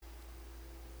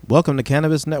Welcome to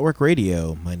Cannabis Network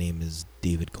Radio. My name is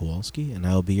David Kowalski, and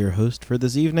I'll be your host for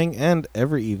this evening and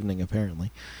every evening,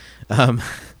 apparently. Guess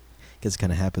it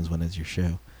kind of happens when it's your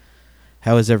show.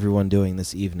 How is everyone doing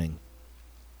this evening?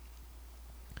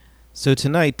 So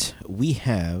tonight we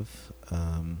have,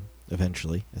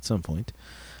 eventually, at some point,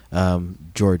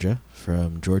 Georgia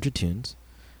from Georgia Toons.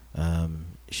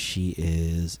 She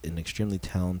is an extremely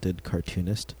talented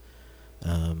cartoonist.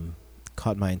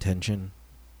 Caught my attention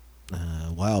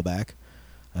a while back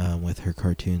with her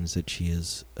cartoons that she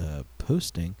is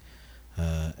posting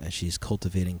as she's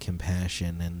cultivating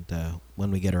compassion, and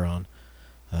when we get her on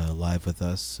live with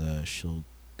us, she'll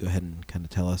go ahead and kind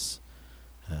of tell us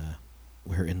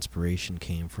where her inspiration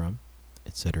came from,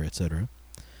 etc., etc.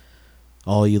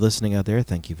 All you listening out there,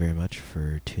 thank you very much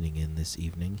for tuning in this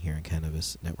evening here on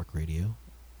Cannabis Network Radio,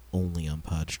 only on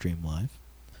Podstream Live.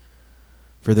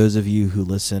 For those of you who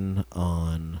listen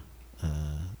on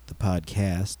the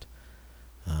podcast,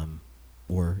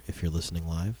 or if you're listening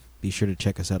live, be sure to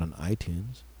check us out on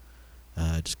iTunes.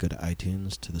 Just go to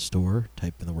iTunes, to the store,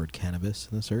 type in the word cannabis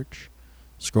in the search,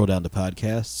 scroll down to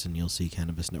podcasts, and you'll see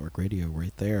Cannabis Network Radio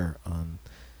right there on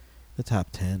the top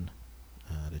 10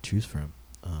 to choose from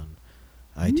on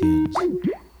iTunes.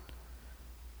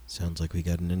 Sounds like we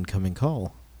got an incoming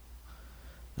call.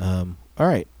 All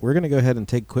right, we're going to go ahead and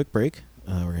take a quick break.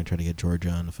 We're going to try to get Georgia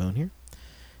on the phone here.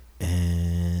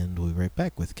 And we'll be right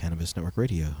back with Cannabis Network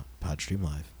Radio, Podstream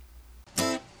Live.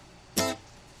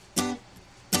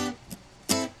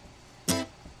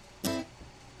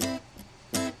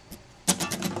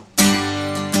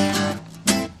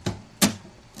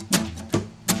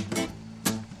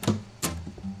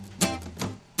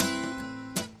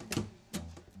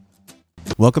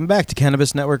 Welcome back to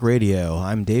Cannabis Network Radio.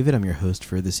 I'm David. I'm your host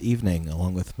for this evening,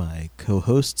 along with my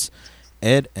co-hosts,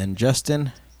 Ed and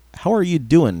Justin. How are you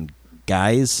doing,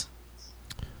 guys?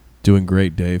 Doing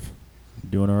great, Dave.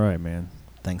 Doing all right, man.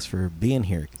 Thanks for being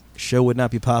here. Show would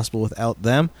not be possible without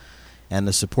them and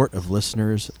the support of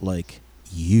listeners like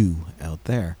you out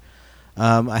there.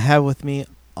 I have with me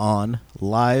on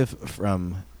live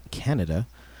from Canada,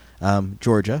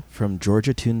 Georgia, from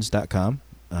GeorgiaToons.com.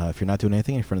 If you're not doing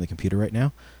anything in front of the computer right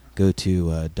now, go to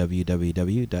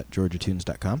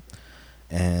www.georgiatoons.com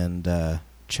and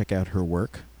check out her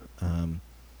work.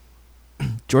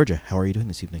 Georgia, how are you doing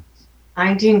this evening?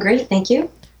 I'm doing great, thank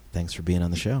you. Thanks for being on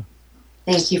the show.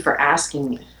 Thank you for asking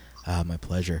me. My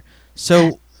pleasure.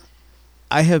 So,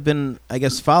 I have been,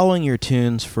 following your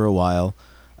tunes for a while.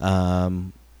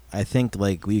 I think,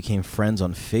 we became friends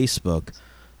on Facebook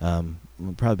probably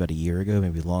about a year ago,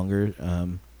 maybe longer.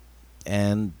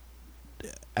 And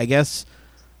I guess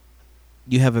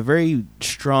you have a very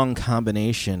strong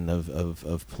combination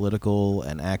of political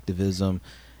and activism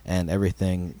and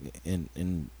everything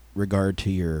in regard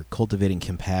to your cultivating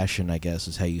compassion, I guess,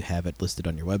 is how you have it listed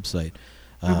on your website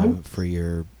for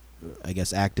your,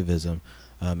 activism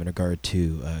in regard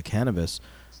to cannabis.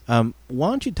 Why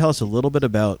don't you tell us a little bit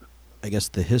about,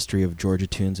 the history of Georgia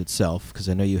Toons itself, because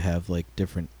I know you have,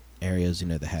 different areas,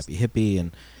 the Happy Hippie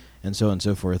and so on and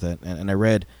so forth. And I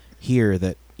read here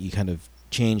that you kind of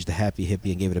changed the Happy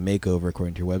Hippie and gave it a makeover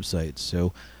according to your website.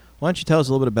 So why don't you tell us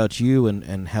a little bit about you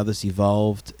and how this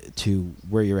evolved to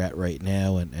where you're at right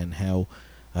now and how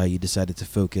you decided to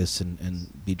focus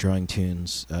and be drawing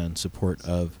tunes in support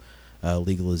of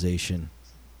legalization.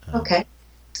 Okay.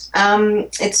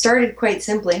 It started quite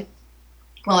simply.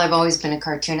 Well, I've always been a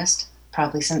cartoonist,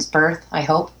 probably since birth, I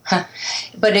hope.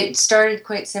 But it started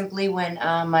quite simply when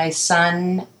my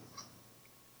son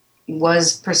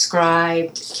was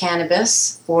prescribed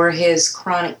cannabis for his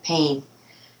chronic pain.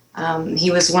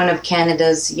 He was one of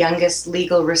Canada's youngest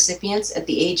legal recipients at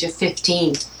the age of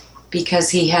 15 because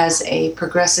he has a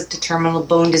progressive to terminal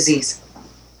bone disease.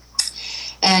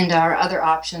 And our other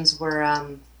options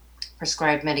were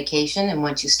prescribed medication, and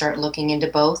once you start looking into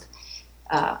both,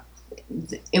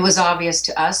 it was obvious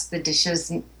to us the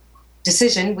decision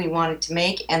we wanted to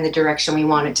make and the direction we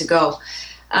wanted to go.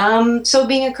 So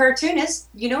being a cartoonist,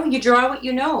 you draw what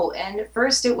you know. And at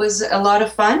first it was a lot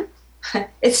of fun.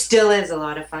 It still is a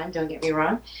lot of fun, don't get me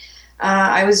wrong.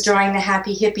 I was drawing the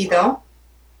Happy Hippie, though.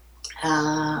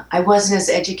 I wasn't as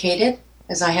educated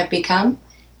as I have become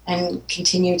and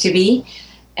continue to be.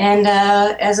 And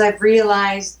as I've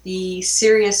realized the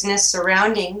seriousness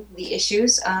surrounding the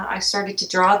issues, I started to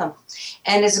draw them.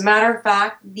 And as a matter of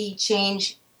fact, the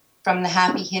change from the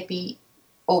Happy Hippie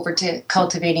over to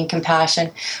cultivating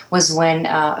compassion was when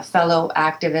fellow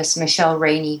activist Michelle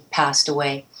Rainey passed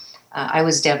away. I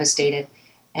was devastated.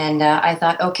 And I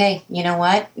thought, okay, you know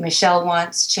what? Michelle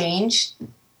wants change.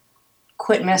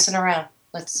 Quit messing around.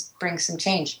 Let's bring some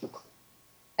change.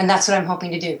 And that's what I'm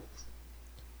hoping to do.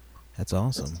 That's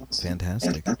awesome.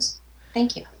 Fantastic.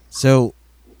 Thank you. So,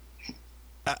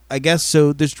 I guess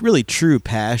so. There's really true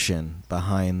passion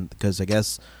behind, because I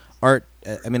guess art.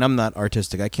 I mean, I'm not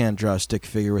artistic. I can't draw a stick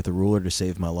figure with a ruler to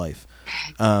save my life.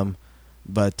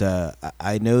 But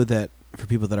I know that for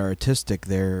people that are artistic,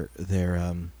 their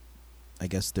I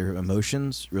guess their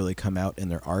emotions really come out in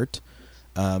their art.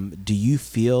 Do you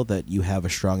feel that you have a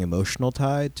strong emotional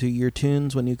tie to your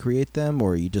tunes when you create them,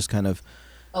 or you just kind of?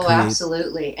 Oh,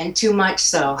 absolutely, and too much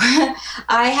so.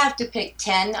 I have to pick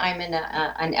 10. I'm in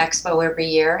an expo every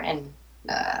year, and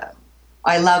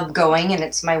I love going, and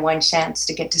it's my one chance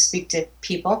to get to speak to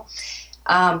people.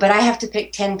 But I have to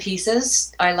pick 10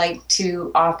 pieces. I like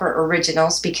to offer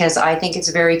originals because I think it's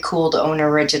very cool to own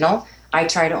original. I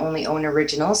try to only own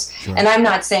originals. Sure. And I'm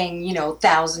not saying,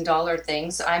 $1,000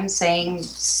 things. I'm saying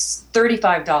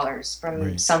 $35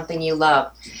 from something you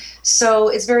love. So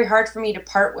it's very hard for me to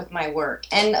part with my work.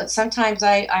 And sometimes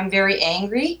I'm very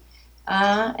angry.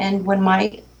 And when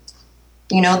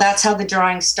that's how the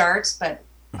drawing starts, but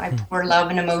I pour love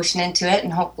and emotion into it,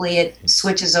 and hopefully it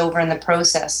switches over in the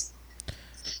process.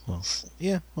 Well,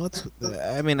 yeah. Well,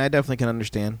 I definitely can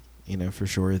understand, for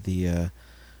sure the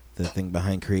thing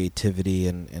behind creativity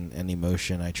and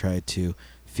emotion. I try to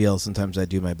feel, sometimes I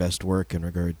do my best work in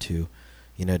regard to,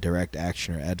 direct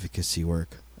action or advocacy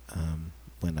work,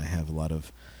 when I have a lot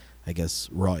of, I guess,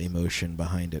 raw emotion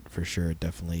behind it, for sure.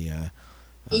 Definitely.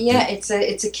 It's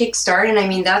a kickstart,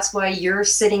 and that's why you're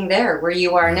sitting there where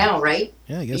you are now, right?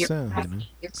 Yeah, I guess so.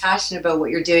 You're passionate about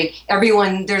what you're doing.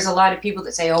 There's a lot of people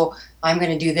that say, "Oh, I'm going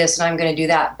to do this and I'm going to do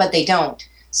that," but they don't.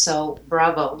 So,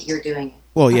 bravo, you're doing it.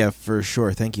 Well, yeah, for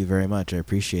sure. Thank you very much. I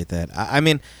appreciate that.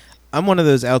 I'm one of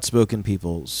those outspoken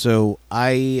people. So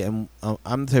I'm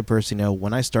the type of person,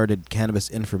 when I started Cannabis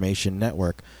Information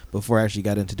Network, before I actually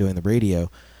got into doing the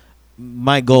radio,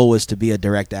 my goal was to be a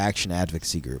direct action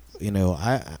advocacy group.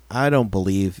 I don't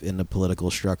believe in the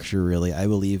political structure, really. I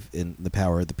believe in the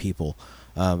power of the people.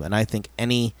 And I think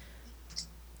any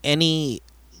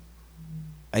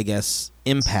I guess,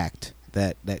 impact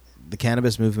that the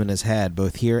cannabis movement has had,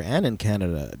 both here and in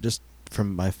Canada, just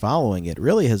from my following it,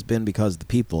 really has been because of the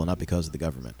people and not because of the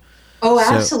government. Oh,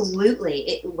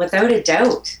 absolutely. Without a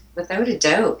doubt.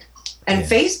 And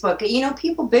Facebook,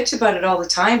 people bitch about it all the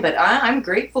time, but I'm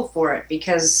grateful for it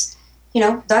because,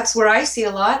 that's where I see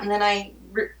a lot, and then I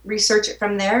research it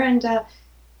from there, and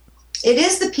it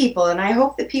is the people, and I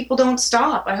hope that people don't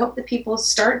stop. I hope that people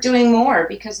start doing more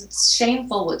because it's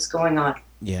shameful what's going on.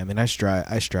 Yeah, I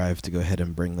strive to go ahead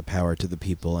and bring the power to the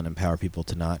people and empower people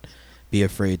to not be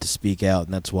afraid to speak out,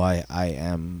 and that's why I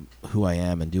am who I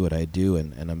am and do what I do,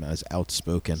 and I'm as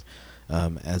outspoken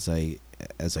as I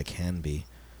can be.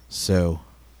 So,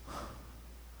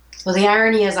 well, the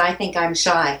irony is, I think I'm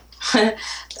shy.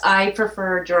 I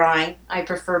prefer drawing. I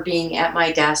prefer being at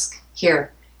my desk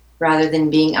here rather than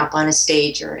being up on a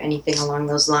stage or anything along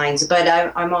those lines. But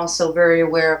I'm also very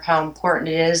aware of how important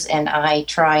it is, and I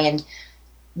try and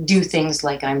do things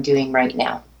like I'm doing right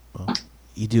now. Well,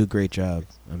 you do a great job.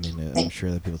 I'm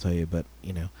sure that people tell you, but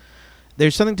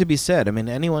there's something to be said.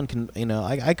 Anyone can,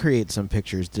 I create some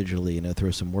pictures digitally,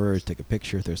 throw some words, take a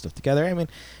picture, throw stuff together.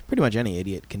 Pretty much any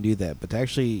idiot can do that, but to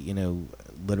actually,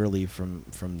 literally from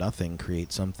nothing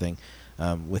create something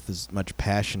with as much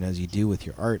passion as you do with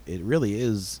your art, it really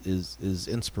is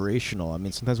inspirational.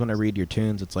 Sometimes when I read your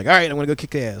tunes, it's like, all right, I'm going to go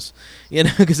kick ass,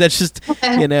 because that's just,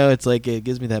 it's like, it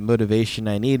gives me that motivation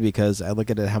I need, because I look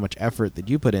at how much effort that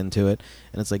you put into it,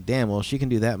 and it's like, damn, well, she can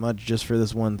do that much just for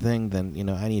this one thing, then,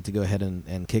 I need to go ahead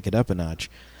and kick it up a notch.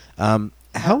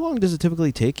 How long does it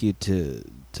typically take you to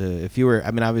if you were,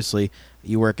 obviously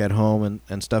you work at home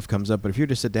and stuff comes up, but if you were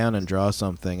to sit down and draw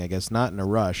something, I guess not in a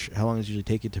rush, how long does it usually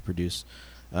take you to produce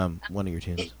one of your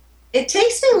tunes? It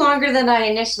takes me longer than I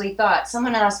initially thought.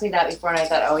 Someone asked me that before, and I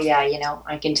thought, oh yeah,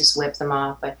 I can just whip them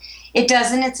off, but it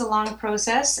doesn't. It's a long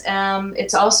process.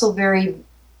 It's also very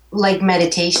like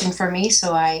meditation for me,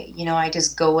 so I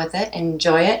just go with it and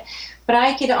enjoy it. But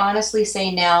I could honestly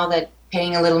say now that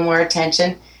paying a little more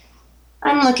attention,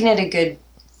 I'm looking at a good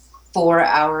 4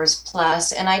 hours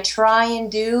plus, and I try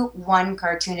and do one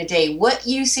cartoon a day. What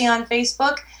you see on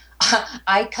Facebook,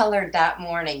 I colored that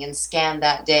morning and scanned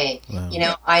that day.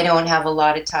 Wow. I don't have a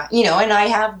lot of time, and I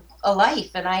have a life,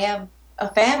 and I have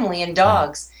a family and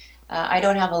dogs. I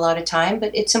don't have a lot of time,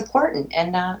 but it's important,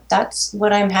 and that's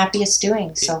what I'm happiest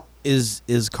doing. So, is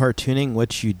cartooning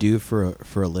what you do for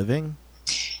a living?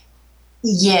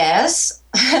 Yes,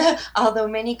 although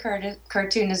many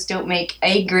cartoonists don't make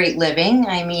a great living.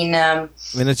 I mean, I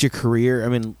mean, it's your career. I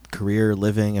mean, career,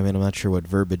 living. I mean, I'm not sure what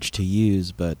verbiage to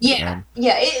use, but yeah.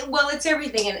 Well, it's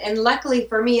everything, and luckily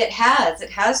for me, it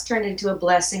has turned into a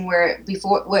blessing. Where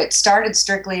before, it started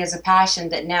strictly as a passion,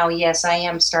 that now, yes, I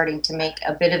am starting to make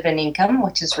a bit of an income,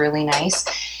 which is really nice.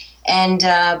 And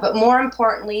but more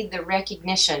importantly, the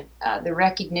recognition,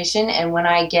 and when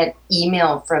I get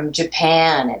email from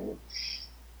Japan, and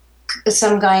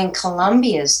some guy in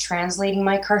Colombia is translating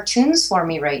my cartoons for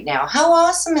me right now. How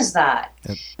awesome is that?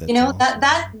 that's awesome.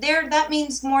 That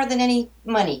means more than any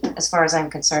money, as far as I'm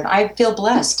concerned. I feel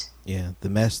blessed. Yeah, the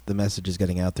message is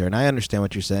getting out there, and I understand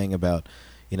what you're saying about,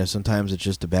 sometimes it's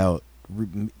just about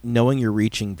knowing you're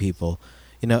reaching people.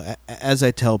 As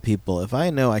I tell people, if I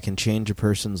know I can change a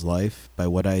person's life by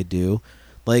what I do,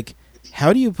 like,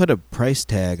 how do you put a price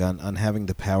tag on having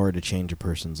the power to change a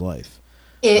person's life?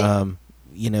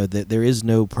 That there is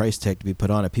no price tag to be put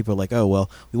on it. People are like, oh, well,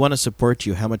 we want to support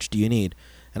you. How much do you need?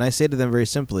 And I say to them very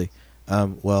simply,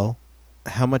 well,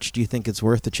 how much do you think it's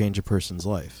worth to change a person's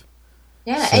life?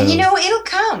 Yeah, so, and it'll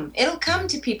come. It'll come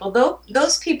to people.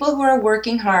 Those people who are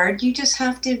working hard, you just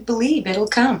have to believe it'll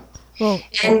come. Well,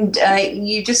 and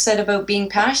you just said about being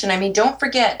passionate. I mean, don't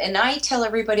forget, and I tell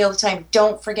everybody all the time,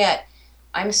 don't forget,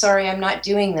 I'm sorry I'm not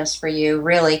doing this for you,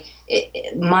 really.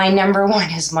 My number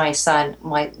one is my son,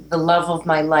 the love of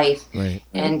my life. Right.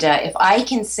 And if I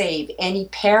can save any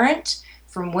parent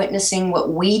from witnessing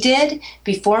what we did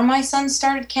before my son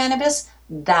started cannabis,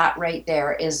 that right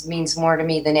there means more to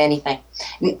me than anything.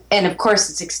 And of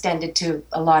course, it's extended to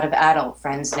a lot of adult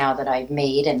friends now that I've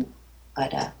made.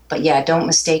 But yeah, don't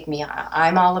mistake me.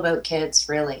 I'm all about kids,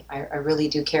 really. I really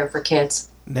do care for kids.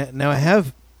 Now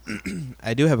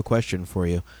I do have a question for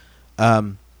you.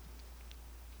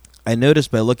 I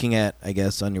noticed by looking at, I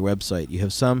guess, on your website, you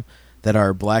have some that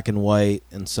are black and white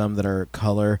and some that are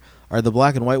color. Are the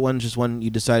black and white ones just when you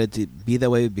decided to be that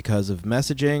way because of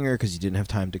messaging, or because you didn't have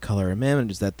time to color them in? And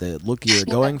is that the look you were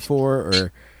going for?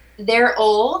 Or they're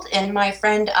old, and my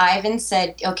friend Ivan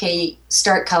said, okay,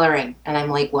 start coloring. And I'm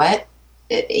like, what?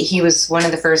 He was one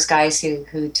of the first guys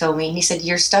who told me. He said,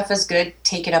 your stuff is good,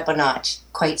 take it up a notch,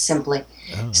 quite simply.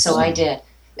 Oh, so I did.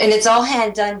 And it's all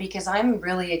hand done because I'm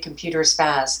really a computer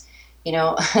spaz.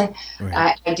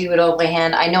 Right. I do it all by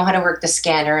hand. I know how to work the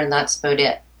scanner, and that's about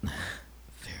it.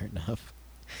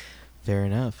 Fair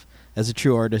enough. As a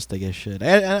true artist, I guess should.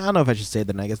 I don't know if I should say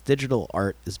that. I guess digital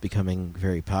art is becoming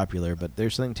very popular, but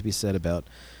there's something to be said about,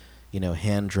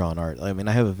 hand-drawn art. I mean,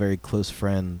 I have a very close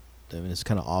friend. I mean, it's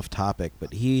kind of off topic,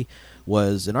 but he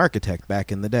was an architect back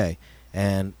in the day.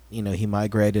 And, he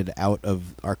migrated out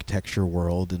of architecture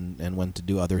world and went to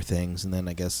do other things. And then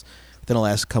I guess within the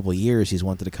last couple of years, he's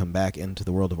wanted to come back into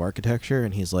the world of architecture.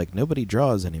 And he's like, nobody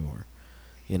draws anymore.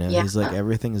 Yeah. He's like,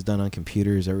 everything's done on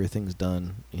computers. Everything's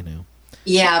done,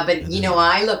 Yeah, but,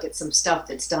 I look at some stuff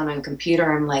that's done on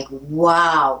computer. I'm like,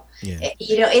 wow. Yeah.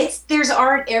 There's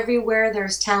art everywhere.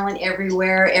 There's talent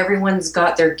everywhere. Everyone's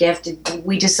got their gift.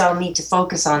 We just all need to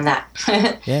focus on that.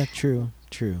 Yeah, true.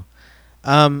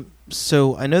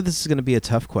 So I know this is going to be a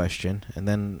tough question, and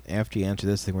then after you answer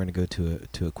this, then we're going to go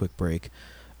to a quick break.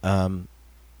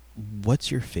 What's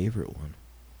your favorite one?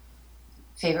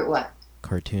 Favorite what?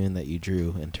 Cartoon that you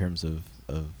drew in terms of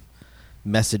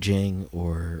messaging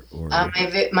or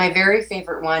my very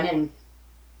favorite one, and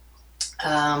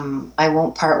I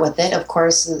won't part with it, of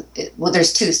course.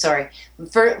 There's two, sorry.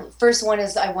 First one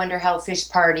is I Wonder How Fish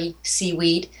Party,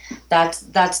 Seaweed. That's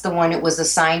the one. It was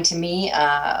assigned to me.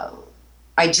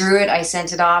 I drew it, I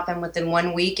sent it off, and within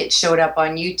 1 week it showed up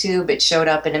on YouTube, it showed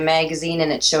up in a magazine,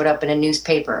 and it showed up in a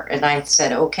newspaper. And I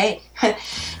said, okay.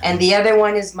 And the other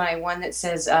one is my one that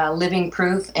says Living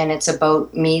Proof, and it's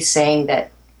about me saying that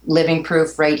living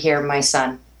proof right here, my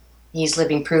son. He's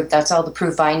living proof. That's all the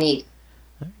proof I need.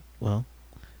 Well,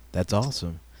 that's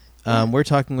awesome. We're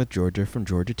talking with Georgia from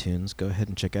Georgia Toons. Go ahead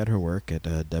and check out her work at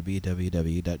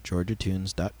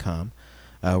www.georgiatoons.com.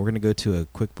 We're going to go to a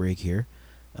quick break here.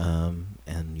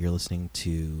 And you're listening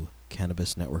to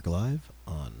Cannabis Network Live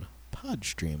on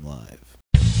Podstream Live.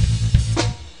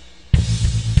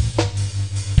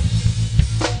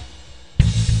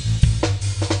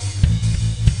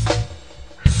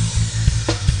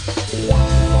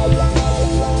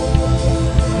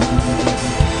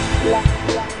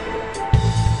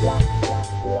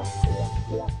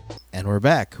 And we're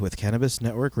back with Cannabis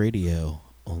Network Radio,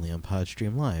 only on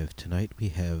Podstream Live. Tonight we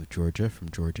have Georgia from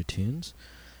Georgia Toons.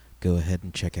 Go ahead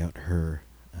and check out her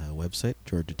website,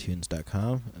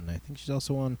 georgiatoons.com, and I think she's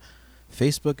also on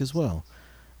Facebook as well.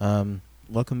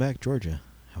 Welcome back, Georgia.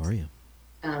 How are you?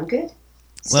 I'm good.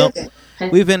 Well, Still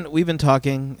we've been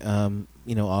talking,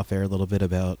 off air a little bit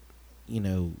about,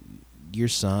 your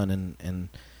son, and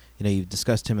you've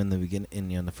discussed him in the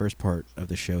in the first part of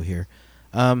the show here,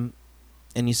 and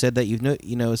you said that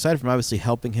aside from obviously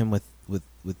helping him with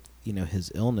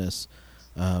his illness,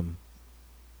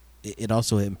 it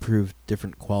also improved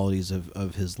different qualities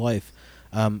of his life.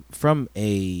 From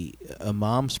a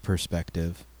mom's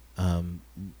perspective,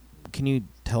 can you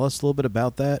tell us a little bit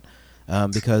about that?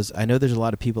 Because I know there's a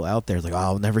lot of people out there like, oh,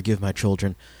 I'll never give my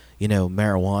children,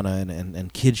 marijuana,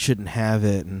 and kids shouldn't have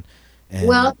it. And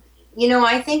Well,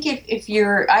 I think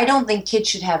I don't think kids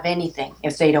should have anything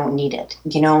if they don't need it.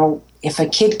 If a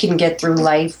kid can get through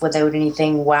life without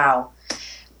anything, wow.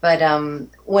 But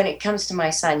when it comes to my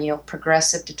son,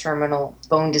 progressive to terminal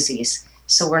bone disease.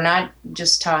 So we're not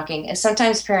just talking. And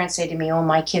sometimes parents say to me, oh,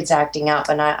 my kid's acting up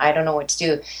and I don't know what to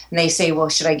do. And they say, well,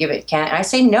 should I give it? I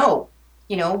say no.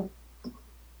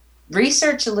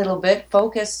 Research a little bit,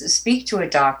 focus, speak to a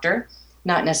doctor,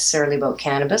 not necessarily about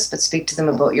cannabis, but speak to them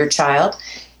about your child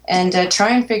and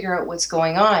try and figure out what's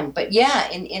going on. But yeah,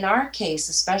 in our case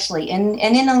especially, and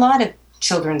in a lot of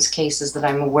children's cases that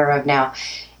I'm aware of now,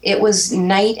 it was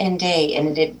night and day,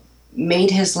 and it had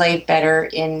made his life better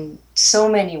in so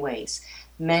many ways.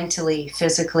 Mentally,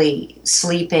 physically,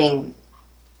 sleeping,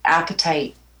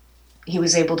 appetite. He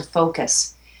was able to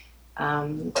focus.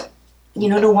 No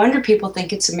wonder people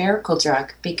think it's a miracle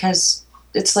drug, because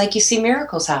it's like you see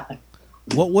miracles happen.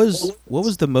 What was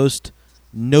the most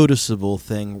noticeable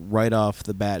thing right off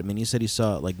the bat? I mean, you said you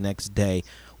saw it like next day.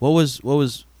 What was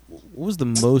the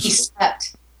most? He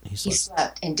slept. He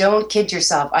slept. And don't kid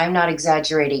yourself, I'm not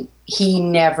exaggerating. He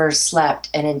never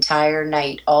slept an entire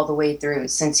night all the way through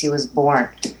since he was born.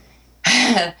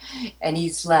 And he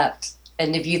slept.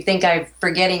 And if you think I'm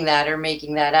forgetting that or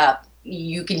making that up,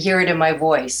 you can hear it in my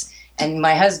voice. And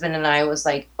my husband and I was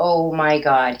like, oh my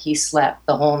God, he slept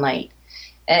the whole night.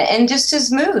 And just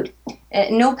his mood.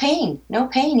 No pain.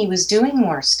 He was doing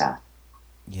more stuff.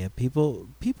 Yeah, people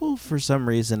for some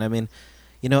reason, I mean,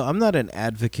 I'm not an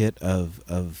advocate of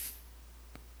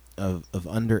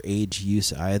underage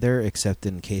use either, except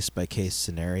in case by case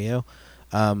scenario.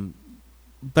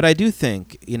 But I do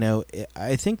think,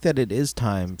 I think that it is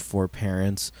time for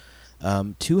parents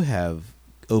to have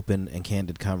open and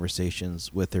candid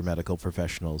conversations with their medical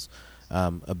professionals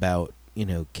about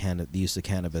the use of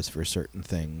cannabis for certain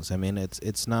things. I mean,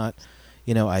 it's not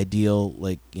ideal,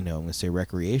 like, I'm going to say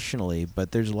recreationally,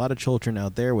 but there's a lot of children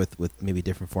out there with maybe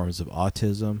different forms of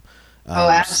autism,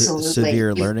 absolutely.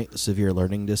 severe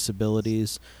learning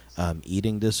disabilities,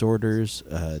 eating disorders,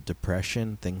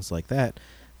 depression, things like that,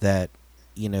 the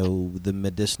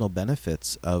medicinal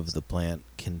benefits of the plant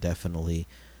can definitely,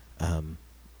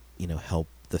 help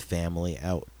the family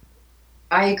out.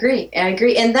 I agree.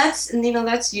 And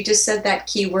that's you just said that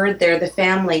key word there, the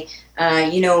family.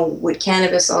 What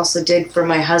cannabis also did for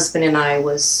my husband and I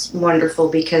was wonderful,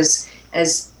 because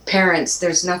as parents,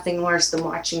 there's nothing worse than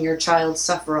watching your child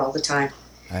suffer all the time.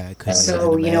 I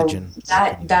couldn't even imagine.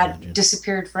 That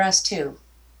disappeared for us too.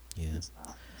 Yeah.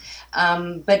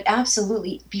 But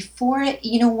absolutely, before it,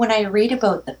 when I read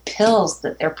about the pills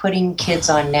that they're putting kids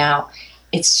on now,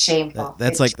 it's shameful.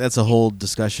 That's a whole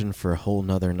discussion for a whole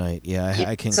nother night. Yeah,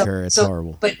 I concur. It's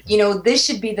horrible. But this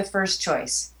should be the first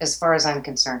choice, as far as I'm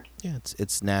concerned. Yeah,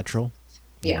 it's natural.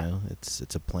 Yeah,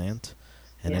 it's a plant,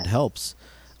 and it helps.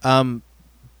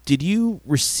 Did you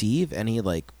receive any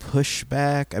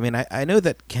pushback? I mean, I know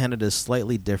that Canada is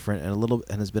slightly different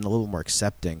and has been a little more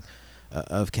accepting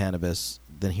of cannabis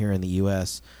than here in the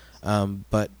U.S.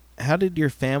 But how did your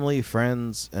family,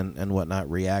 friends, and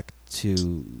whatnot react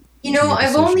to?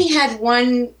 I've only had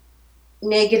one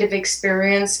negative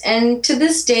experience, and to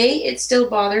this day it still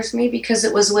bothers me because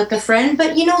it was with a friend.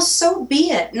 But so be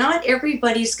it. Not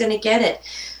everybody's going to get it.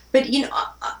 But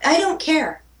I don't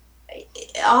care.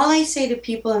 All I say to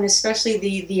people, and especially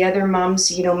the other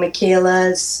moms,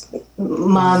 Michaela's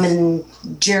mom and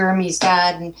Jeremy's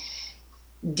dad and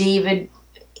David,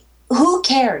 who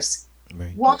cares?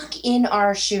 Right. Walk in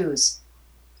our shoes.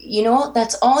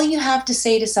 That's all you have to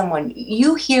say to someone.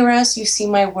 You hear us, you see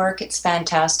my work, it's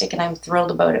fantastic, and I'm thrilled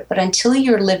about it. But until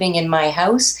you're living in my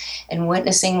house and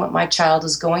witnessing what my child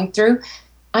is going through,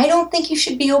 I don't think you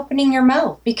should be opening your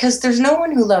mouth, because there's no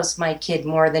one who loves my kid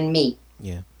more than me.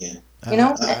 Yeah.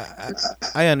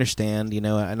 I understand,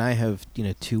 and I have,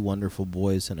 two wonderful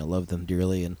boys, and I love them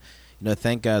dearly, and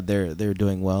thank God they're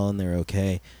doing well and they're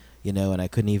okay, and I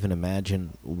couldn't even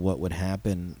imagine what would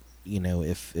happen,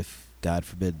 if God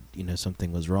forbid,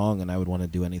 something was wrong, and I would want to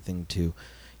do anything to,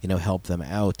 help them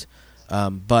out.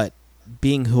 But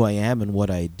being who I am and what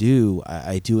I do,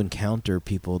 I do encounter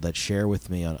people that share with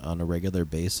me on a regular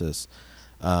basis,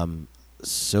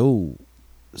 so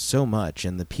much.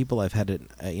 And the people I've had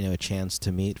a chance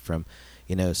to meet, from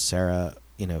Sarah,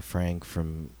 Frank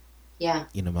from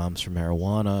Moms for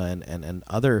Marijuana, and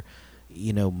other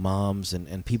moms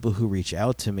and people who reach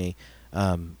out to me,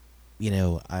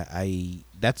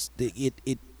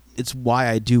 it's why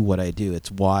I do what I do.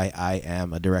 It's why I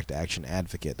am a direct action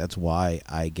advocate. That's why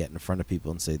I get in front of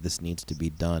people and say, this needs to be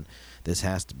done. This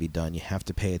has to be done. You have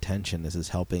to pay attention. This is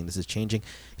helping. This is changing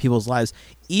people's lives.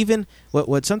 Even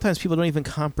what sometimes people don't even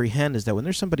comprehend is that when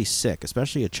there's somebody sick,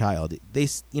 especially a child, they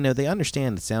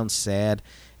understand it sounds sad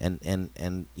and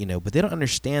but they don't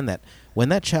understand that when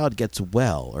that child gets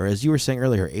well, or as you were saying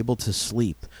earlier, able to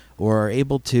sleep, or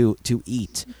able to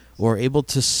eat, or able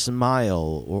to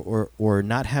smile, or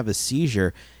not have a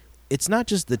seizure, it's not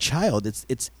just the child,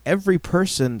 it's every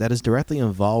person that is directly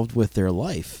involved with their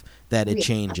life that it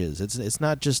changes. It's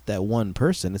not just that one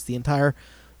person, it's the entire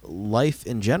life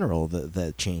in general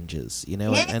that changes,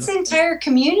 it's the entire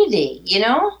community,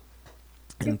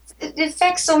 it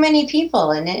affects so many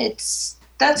people, and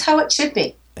that's how it should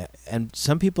be. And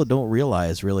some people don't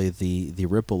realize really the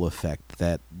ripple effect,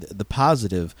 that the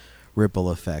positive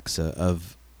ripple effects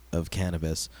of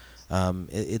cannabis.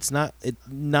 It's not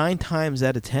 9 times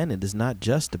out of 10. It is not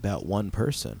just about one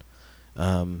person,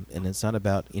 and it's not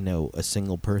about a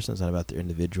single person. It's not about their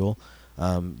individual.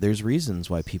 There's reasons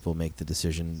why people make the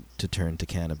decision to turn to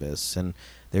cannabis, and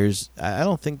I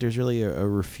don't think there's really a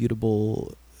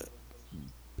refutable.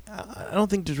 I don't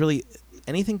think there's really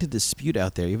anything to dispute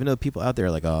out there. Even though people out there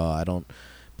are like, oh, I don't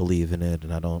believe in it,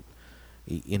 and I don't,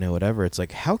 whatever. It's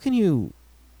like, how can you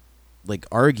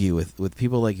argue with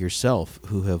people like yourself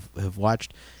who have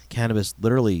watched cannabis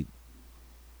literally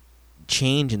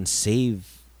change and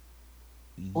save?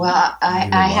 Well,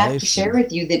 I have to share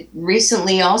with you that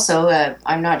recently also,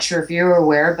 I'm not sure if you're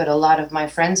aware, but a lot of my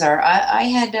friends are, I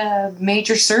had a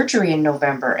major surgery in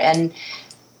November, and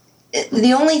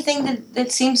the only thing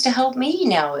that seems to help me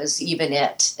now is even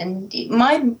it. And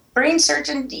my brain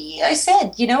surgeon, I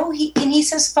said, he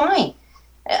says, fine.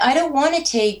 I don't want to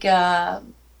take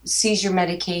seizure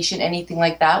medication, anything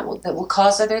like that will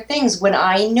cause other things, when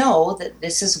I know that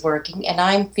this is working and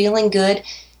I'm feeling good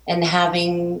and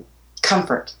having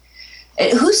comfort.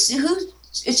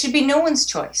 It should be no one's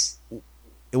choice.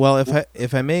 Well,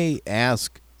 if I may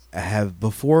ask,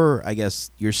 before, I guess,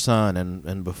 your son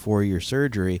and before your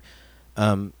surgery,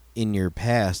 in your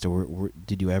past, or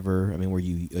did you ever? I mean, were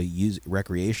you a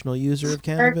recreational user of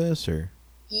cannabis, or?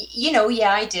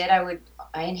 Yeah, I did.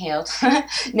 I inhaled.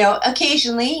 No,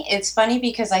 occasionally. It's funny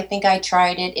because I think I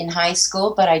tried it in high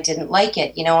school, but I didn't like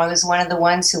it. I was one of the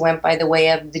ones who went by the way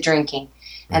of the drinking,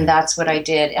 and that's what I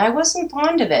did. I wasn't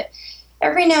fond of it.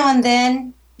 Every now and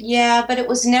then, yeah, but it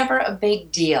was never a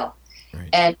big deal. Right.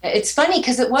 And it's funny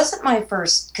because it wasn't my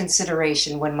first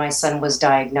consideration when my son was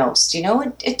diagnosed.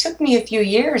 It took me a few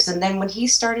years, and then when he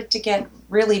started to get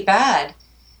really bad,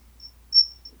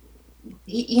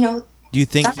 Do you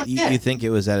think it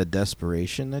was out of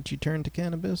desperation that you turned to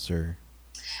cannabis, or?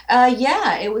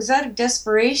 Yeah, it was out of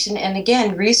desperation, and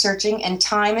again, researching, and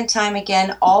time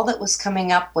again, all that was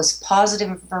coming up was positive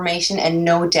information and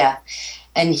no death.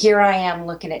 And here I am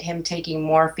looking at him taking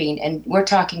morphine, and we're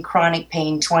talking chronic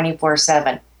pain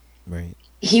 24/7. Right.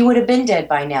 He would have been dead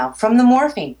by now from the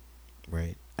morphine.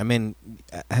 Right. I mean,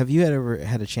 have you ever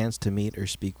had a chance to meet or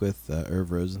speak with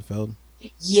Irv Rosenfeld?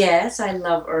 Yes, I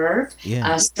love Irv.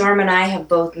 Yeah. Storm and I have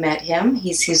both met him.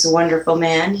 He's a wonderful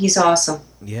man. He's awesome.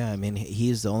 Yeah, I mean,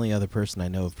 he's the only other person I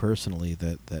know of personally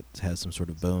that has some sort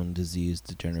of bone disease,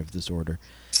 degenerative disorder.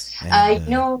 And,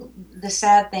 the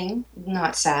sad thing,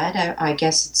 not sad, I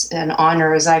guess it's an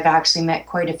honor, is I've actually met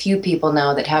quite a few people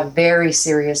now that have very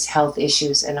serious health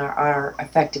issues and are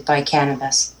affected by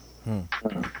cannabis.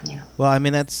 Yeah. Well, I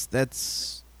mean,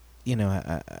 that's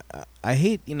I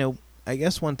hate, I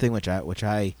guess one thing which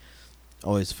I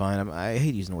always find, I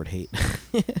hate using the word hate.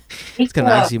 It's kind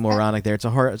of oxymoronic there. It's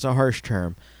a harsh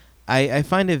term. I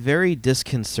find it very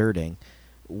disconcerting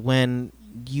when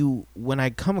I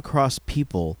come across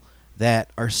people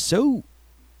that are so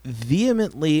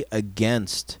vehemently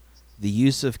against the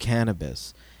use of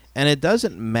cannabis, and it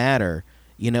doesn't matter,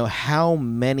 how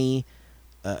many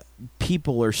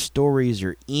people or stories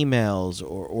or emails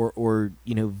or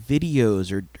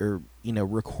videos or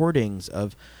recordings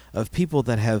of people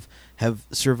that have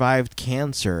survived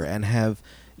cancer and have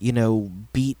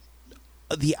beat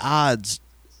the odds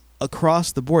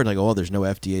across the board, like, oh, there's no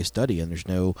FDA study and there's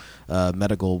no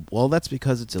medical. Well, that's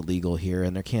because it's illegal here,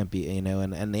 and there can't be, and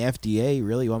the FDA,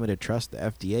 really, you want me to trust the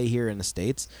FDA here in the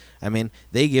States? I mean,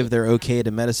 they give their okay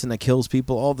to medicine that kills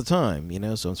people all the time,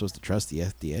 so I'm supposed to trust the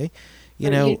FDA,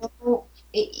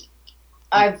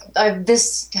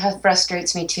 This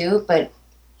frustrates me too, but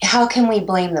how can we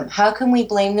blame them? How can we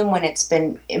blame them when it's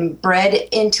been bred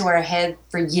into our head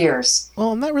for years?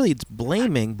 Well, not really it's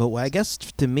blaming, but what I guess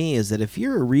to me is that if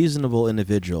you're a reasonable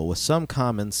individual with some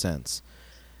common sense,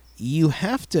 you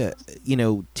have to,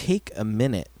 take a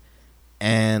minute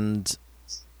and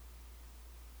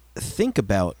think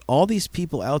about all these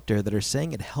people out there that are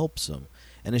saying it helps them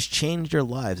and has changed their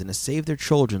lives and has saved their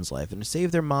children's life and has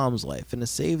saved their mom's life and has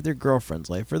saved their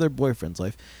girlfriend's life or their boyfriend's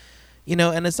life.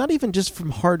 And it's not even just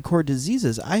from hardcore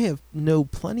diseases. I have know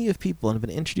plenty of people and have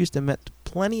been introduced and met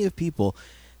plenty of people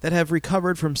that have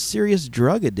recovered from serious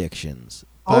drug addictions.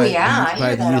 I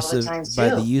hear that all the time too. By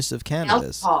the use of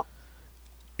cannabis.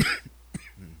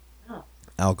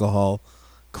 Alcohol,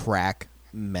 crack,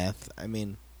 meth. I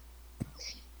mean...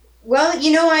 Well,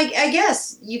 I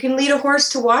guess you can lead a horse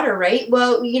to water, right?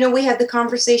 Well, we had the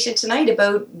conversation tonight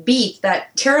about beef,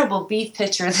 that terrible beef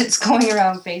picture that's going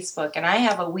around Facebook, and I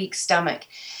have a weak stomach.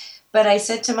 But I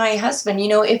said to my husband,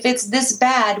 if it's this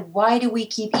bad, why do we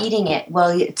keep eating it? Well,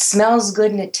 it smells good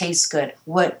and it tastes good.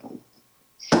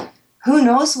 Who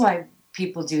knows why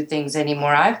people do things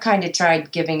anymore? I've kind of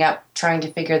tried giving up, trying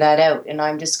to figure that out, and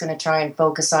I'm just going to try and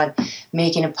focus on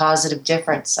making a positive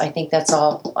difference. I think that's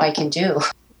all I can do.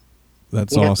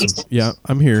 That's awesome. Yeah,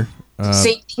 I'm here.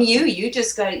 Same thing you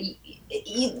just got to,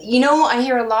 I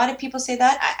hear a lot of people say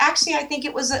that. I think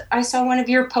it was, I saw one of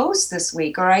your posts this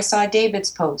week, or I saw David's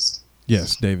post.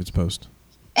 Yes, David's post.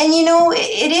 And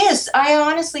it is. I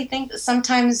honestly think that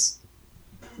sometimes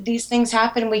these things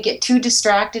happen and we get too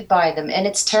distracted by them. And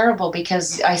it's terrible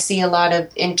because I see a lot of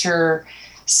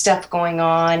stuff going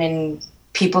on and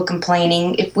people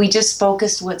complaining. If we just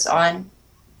focus what's on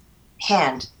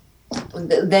hand,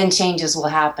 then changes will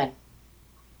happen.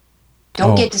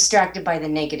 Don't get distracted by the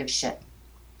negative shit.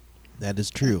 That is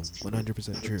true.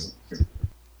 100% true.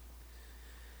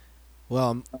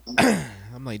 Well,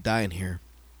 I'm like dying here.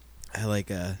 I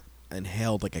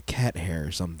inhaled like a cat hair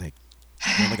or something.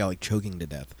 I got choking to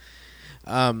death.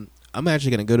 I'm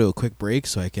actually going to go to a quick break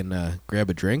so I can grab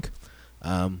a drink.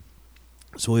 So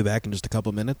we'll be back in just a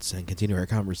couple minutes and continue our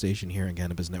conversation here on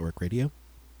Cannabis Network Radio,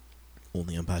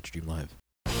 only on Podstream Live.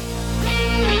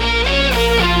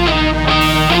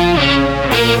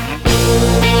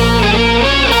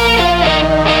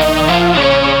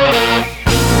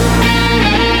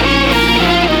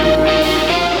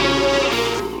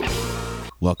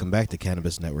 Welcome back to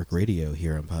Cannabis Network Radio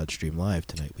here on Podstream Live.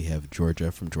 Tonight we have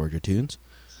Georgia from Georgia Toons.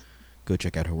 Go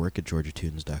check out her work at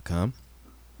georgiatoons.com.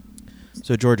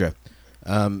 So Georgia,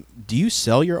 do you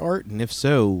sell your art? And if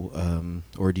so,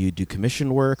 or do you do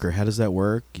commission work, or how does that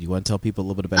work? Do you want to tell people a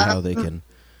little bit about how they can...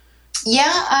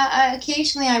 Yeah,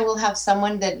 occasionally I will have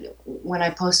someone that when I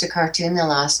post a cartoon,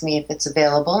 they'll ask me if it's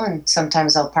available, and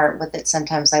sometimes I'll part with it,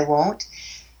 sometimes I won't.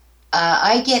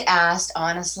 I get asked,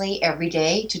 honestly, every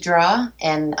day to draw,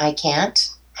 and I can't.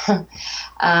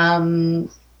 I'm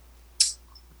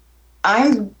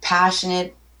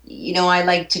passionate. I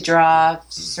like to draw.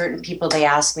 Certain people, they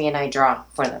ask me, and I draw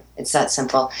for them. It's that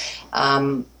simple.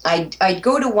 I'd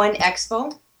go to one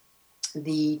expo,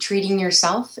 the Treating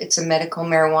Yourself. It's a medical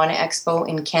marijuana expo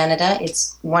in Canada.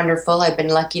 It's wonderful. I've been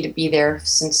lucky to be there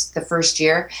since the first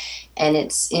year, and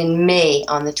it's in May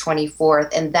on the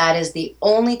 24th, and that is the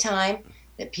only time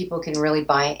that people can really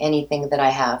buy anything that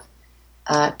I have.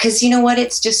 Because you know what?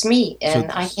 It's just me,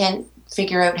 and I can't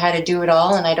figure out how to do it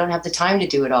all, and I don't have the time to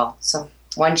do it all. So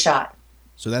one shot.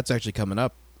 So that's actually coming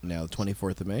up now, the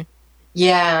 24th of May?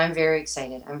 Yeah, I'm very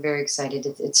excited.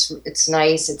 It's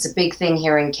nice. It's a big thing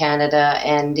here in Canada,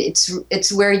 and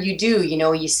it's where you do,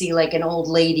 you see like an old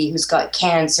lady who's got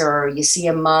cancer, or you see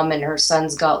a mom and her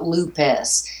son's got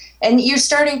lupus, and you're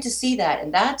starting to see that,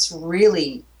 and that's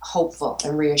really hopeful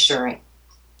and reassuring.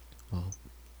 Well,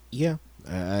 yeah,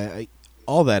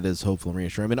 all that is hopeful and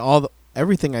reassuring. I mean,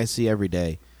 everything I see every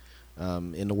day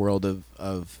in the world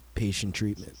of patient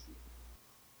treatment,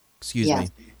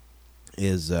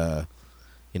 is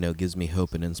gives me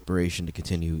hope and inspiration to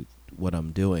continue what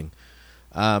I'm doing.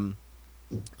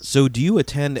 So do you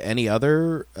attend any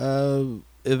other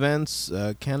events,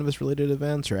 cannabis-related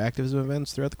events or activism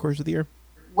events throughout the course of the year?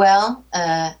 Well,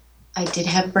 I did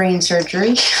have brain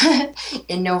surgery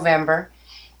in November,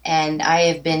 and I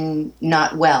have been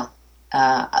not well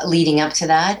leading up to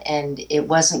that, and it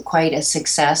wasn't quite a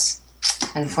success,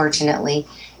 unfortunately.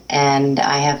 and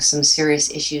I have some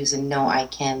serious issues, and no, I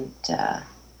can't.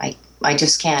 I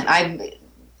just can't.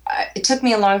 It took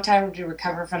me a long time to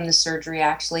recover from the surgery.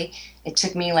 Actually, it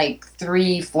took me like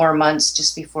 3-4 months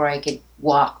just before I could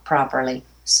walk properly.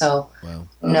 So, Wow.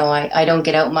 no, I don't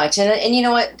get out much. And you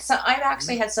know what? So I've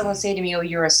actually had someone say to me, "Oh,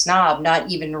 you're a snob," not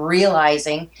even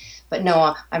realizing. But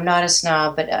no, I'm not a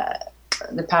snob. But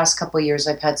the past couple of years,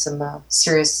 I've had some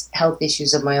serious health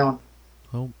issues of my own.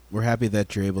 Well, we're happy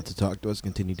that you're able to talk to us,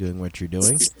 continue doing what you're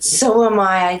doing. So am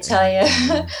I tell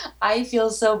you. I feel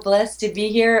so blessed to be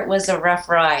here. It was a rough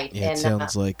ride. Yeah, it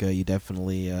sounds like you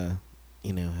definitely,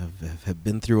 have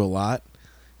been through a lot,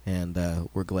 and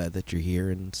we're glad that you're here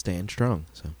and staying strong.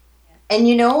 So.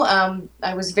 And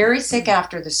I was very sick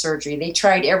after the surgery. They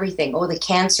tried everything. Oh, the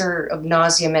cancer of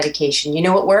nausea medication. You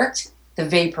know what worked? The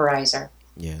vaporizer.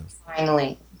 Yeah.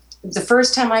 Finally. The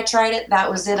first time I tried it,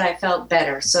 that was it. I felt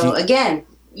better. So again,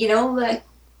 like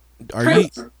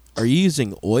are you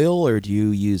using oil, or do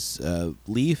you use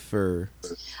leaf, or?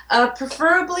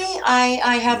 Preferably,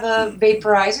 I have a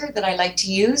vaporizer that I like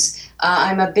to use.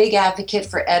 I'm a big advocate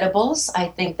for edibles. I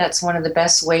think that's one of the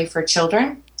best way for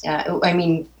children.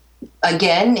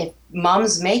 Again, if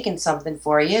mom's making something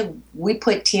for you, we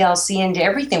put TLC into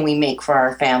everything we make for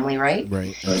our family, right?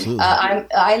 Right, absolutely.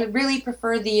 I really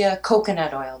prefer the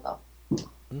coconut oil, though.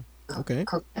 Okay.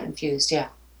 Coconut infused, yeah.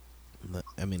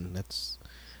 I mean,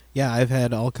 I've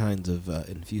had all kinds of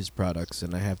infused products,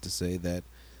 and I have to say that,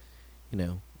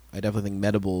 I definitely think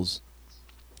Medibles,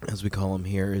 as we call them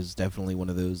here, is definitely one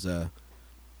of those,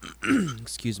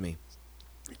 excuse me,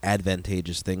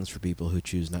 advantageous things for people who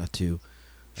choose not to,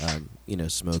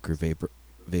 smoke or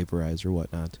vaporize or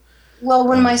whatnot. Well,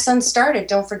 when my son started,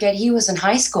 don't forget he was in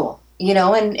high school,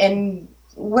 and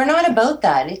we're not about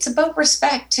that. It's about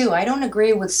respect, too. I don't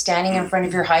agree with standing in front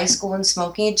of your high school and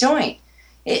smoking a joint.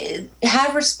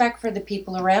 Have respect for the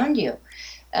people around you.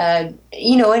 And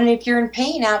if you're in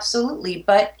pain, absolutely.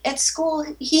 But at school,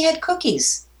 he had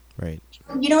cookies. Right.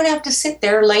 You don't have to sit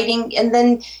there lighting, and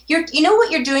then you know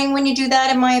what you're doing when you do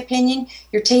that, in my opinion?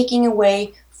 You're taking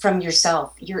away from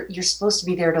yourself. You're supposed to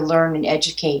be there to learn and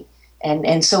educate,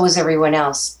 and so is everyone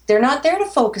else. They're not there to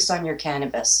focus on your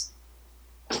cannabis.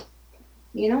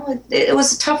 It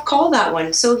was a tough call, that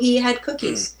one. So he had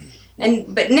cookies.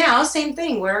 But now, same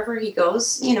thing, wherever he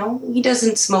goes, he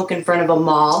doesn't smoke in front of a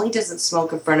mall. He doesn't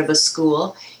smoke in front of a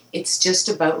school. It's just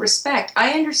about respect.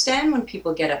 I understand when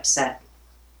people get upset.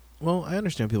 Well, I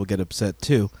understand people get upset,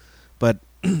 too. But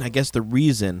I guess the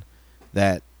reason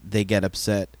that they get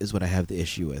upset is what I have the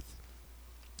issue with.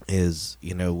 Is,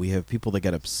 we have people that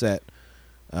get upset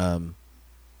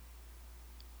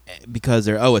because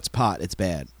it's pot, it's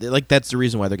bad. That's the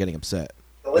reason why they're getting upset.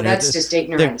 Well, that's just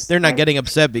ignorance. They're not getting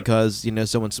upset because,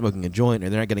 someone's smoking a joint, or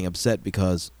they're not getting upset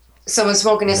because someone's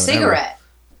smoking a cigarette.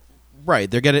 Right.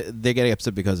 They're getting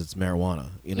upset because it's marijuana.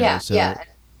 Yeah.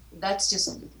 That's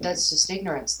just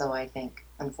ignorance, though, I think,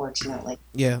 unfortunately.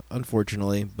 Yeah,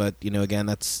 unfortunately. But, again,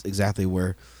 that's exactly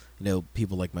where,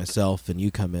 people like myself and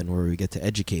you come in, where we get to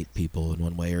educate people in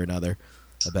one way or another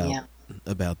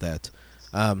about that.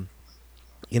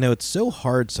 It's so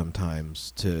hard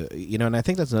sometimes to, and I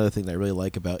think that's another thing that I really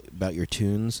like about your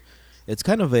tunes. It's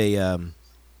kind of a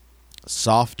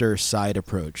softer side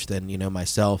approach than,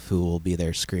 myself, who will be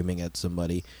there screaming at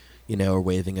somebody, or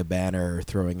waving a banner or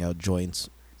throwing out joints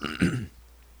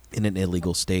in an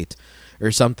illegal state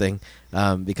or something,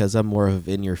 because I'm more of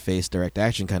in-your-face direct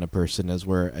action kind of person, as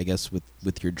where, I guess,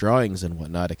 with your drawings and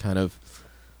whatnot, it kind of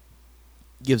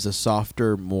gives a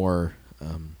softer, more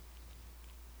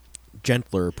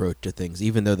gentler approach to things,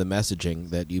 even though the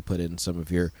messaging that you put in some of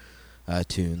your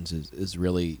tunes is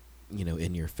really,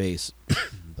 in your face.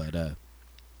 But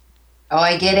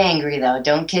I get angry, though.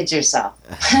 Don't kid yourself.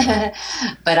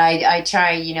 But I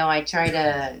try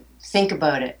to think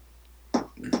about it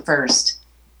first.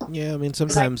 Yeah, I mean,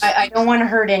 sometimes I don't want to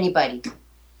hurt anybody,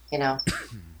 Yeah,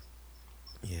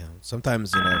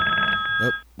 sometimes,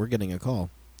 Oh, we're getting a call.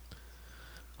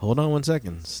 Hold on 1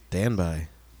 second. Stand by.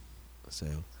 So,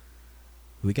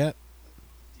 who we got?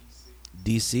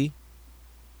 DC.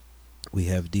 We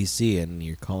have DC, and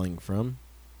you're calling from?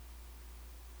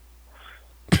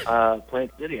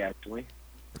 Plant City, actually.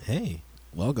 Hey,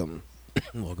 welcome.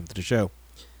 Welcome to the show.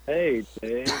 Hey,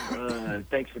 Dave.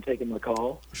 Thanks for taking my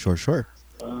call. Sure.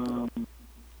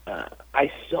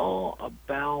 I saw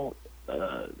about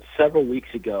several weeks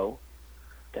ago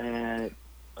that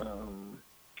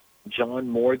John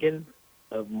Morgan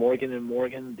of Morgan &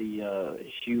 Morgan, the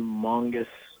humongous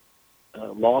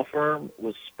law firm,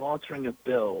 was sponsoring a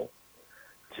bill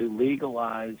to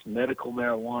legalize medical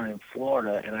marijuana in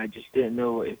Florida, and I just didn't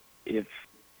know if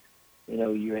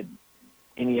you had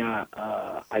any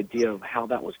idea of how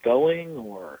that was going,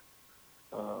 or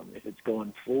if it's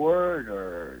going forward,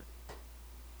 or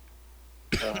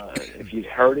if you'd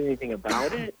heard anything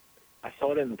about it? I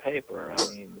saw it in the paper. I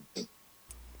mean,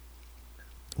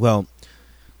 Well,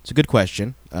 it's a good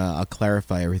question. I'll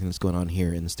clarify everything that's going on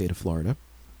here in the state of Florida.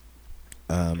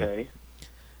 okay.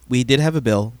 We did have a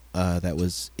bill that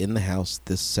was in the House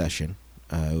this session.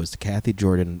 It was the Kathy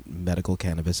Jordan Medical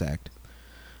Cannabis Act.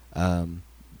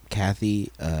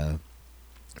 Kathy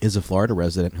is a Florida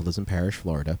resident who lives in Parrish,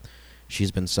 Florida.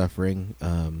 She's been suffering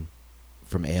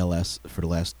from ALS for the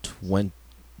last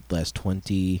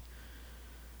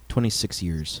 26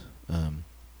 years.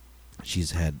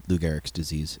 She's had Lou Gehrig's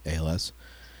disease, ALS,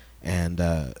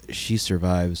 and she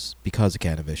survives because of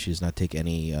cannabis. She does not take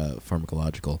any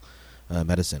pharmacological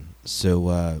medicine.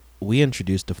 So we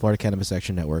introduced the Florida Cannabis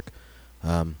Action Network,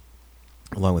 along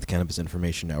with Cannabis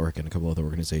Information Network and a couple other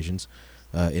organizations,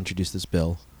 introduced this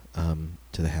bill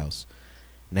to the House.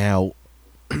 Now,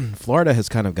 Florida has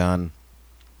kind of gone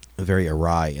very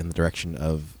awry in the direction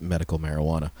of medical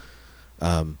marijuana.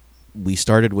 We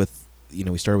started with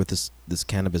this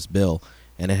cannabis bill,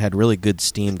 and it had really good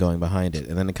steam going behind it,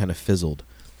 and then it kind of fizzled.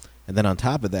 And then on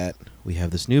top of that, we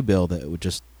have this new bill that would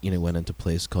just went into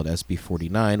place called SB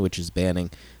 49, which is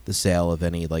banning the sale of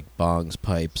any like bongs,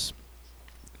 pipes,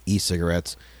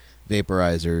 e-cigarettes,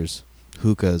 vaporizers,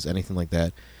 hookahs, anything like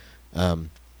that.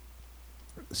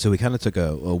 So we kind of took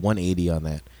a 180 on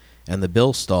that, and the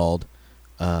bill stalled.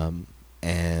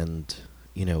 And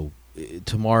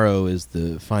tomorrow is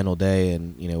the final day,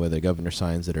 and whether the governor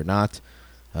signs it or not,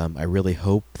 I really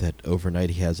hope that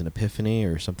overnight he has an epiphany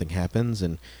or something happens,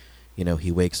 and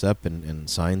he wakes up and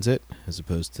signs it as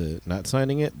opposed to not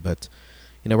signing it. But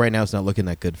right now it's not looking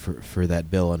that good for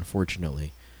that bill,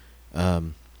 unfortunately.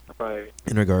 Right.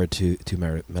 In regard to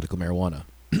medical marijuana.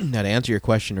 Now, to answer your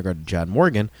question regarding John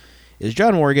Morgan, is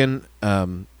John Morgan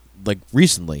like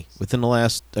recently, within the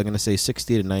last, I'm going to say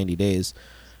 60 to 90 days,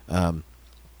 in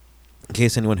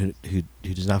case anyone who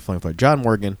does not follow Florida, John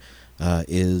Morgan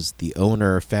is the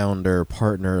owner, founder,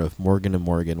 partner of Morgan &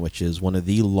 Morgan, which is one of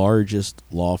the largest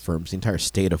law firms in the entire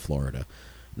state of Florida.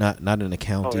 Not in a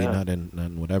county, not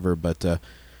in whatever, but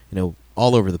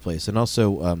all over the place. And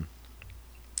also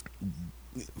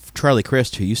Charlie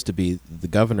Crist, who used to be the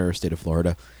governor of the state of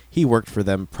Florida, he worked for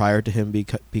them prior to him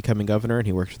becoming governor, and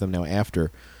he works for them now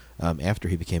after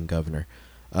he became governor.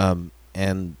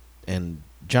 And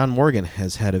John Morgan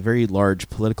has had a very large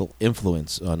political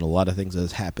influence on a lot of things that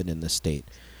has happened in the state.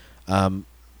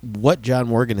 What John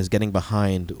Morgan is getting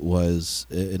behind was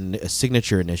a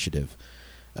signature initiative,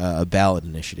 a ballot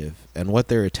initiative, and what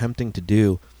they're attempting to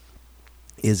do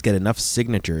is get enough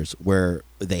signatures where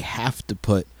they have to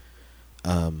put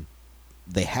the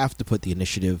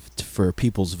initiative for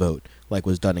people's vote, like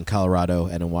was done in Colorado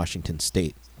and in Washington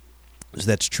State. So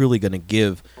that's truly going to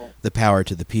give the power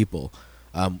to the people.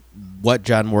 What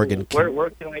John Morgan where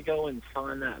can I go and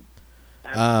sign that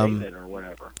affidavit or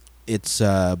whatever? It's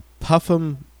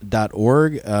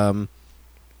puffum.org. And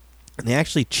they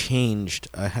actually changed.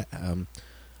 I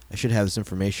should have this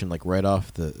information like right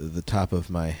off the top of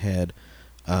my head.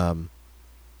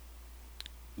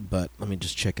 But let me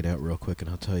just check it out real quick, and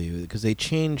I'll tell you, because they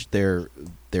changed their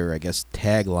I guess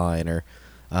tagline, or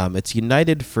it's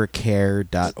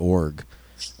unitedforcare.org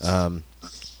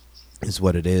is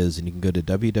what it is, and you can go to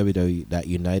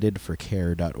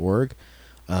www.unitedforcare.org,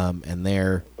 and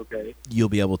there you'll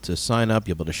be able to sign up,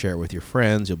 you'll be able to share it with your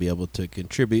friends, you'll be able to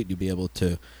contribute, you'll be able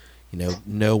to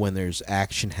know when there's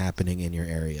action happening in your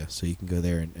area. So you can go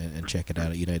there and check it out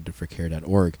at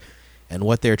unitedforcare.org. And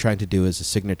what they're trying to do is a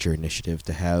signature initiative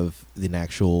to have an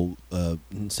actual,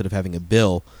 instead of having a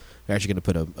bill, they're actually going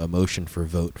to put a motion for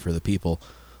vote for the people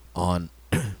on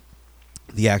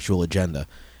the actual agenda.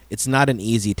 It's not an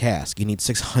easy task. You need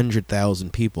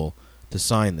 600,000 people to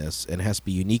sign this, and it has to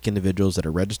be unique individuals that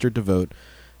are registered to vote,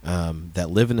 that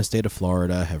live in the state of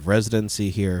Florida, have residency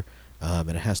here,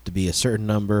 and it has to be a certain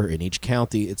number in each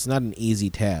county. It's not an easy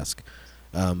task.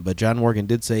 But John Morgan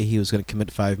did say he was going to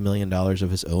commit $5 million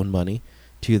of his own money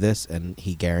to this, and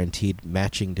he guaranteed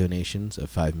matching donations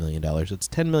of $5 million. It's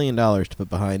 $10 million to put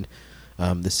behind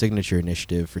the signature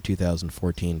initiative for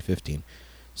 2014-15.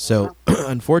 So,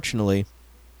 unfortunately,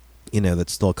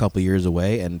 that's still a couple years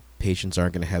away, and patients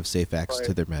aren't going to have safe access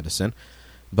to their medicine.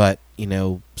 But,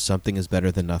 something is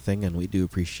better than nothing, and we do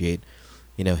appreciate,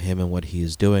 him and what he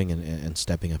is doing and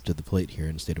stepping up to the plate here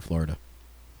in the state of Florida.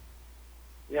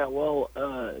 Yeah, well,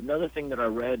 another thing that I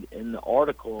read in the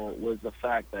article was the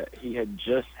fact that he had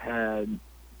just had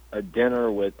a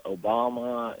dinner with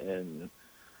Obama and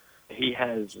he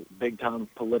has big time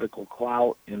political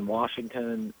clout in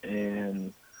Washington,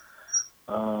 and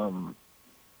one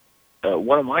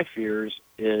of my fears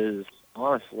is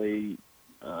honestly,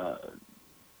 Obama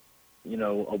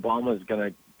is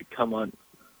going to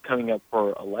coming up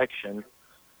for election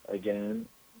again,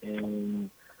 and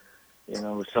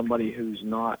somebody who's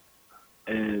not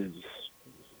as,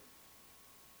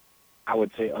 I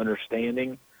would say,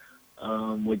 understanding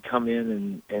would come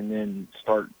in and then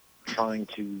start trying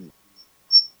to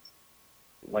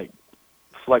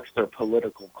flex their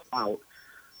political clout.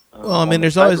 Well, I mean,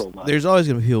 there's always going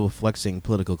to be people flexing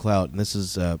political clout, and this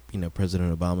is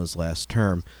President Obama's last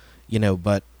term,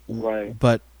 but right.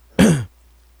 But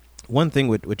one thing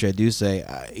which I do say,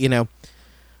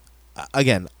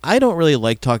 again, I don't really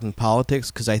like talking politics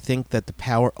because I think that the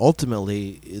power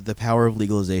of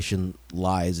legalization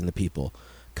lies in the people.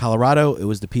 Colorado, it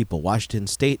was the people. Washington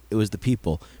State, it was the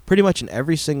people. Pretty much in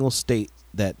every single state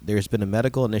that there's been a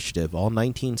medical initiative, all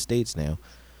 19 states now,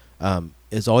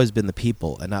 has always been the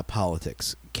people and not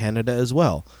politics. Canada as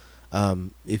well.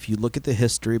 If you look at the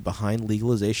history behind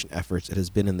legalization efforts, it has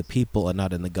been in the people and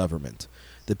not in the government.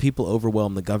 The people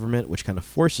overwhelm the government, which kind of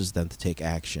forces them to take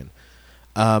action.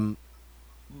 In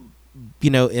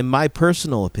my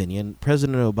personal opinion,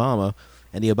 President Obama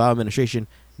and the Obama administration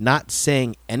not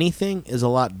saying anything is a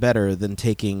lot better than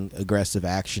taking aggressive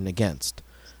action against.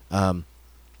 Right.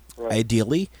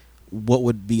 Ideally, what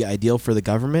would be ideal for the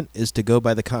government is to go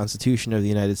by the Constitution of the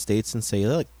United States and say,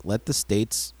 look, let the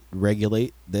states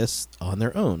regulate this on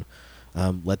their own.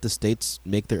 Let the states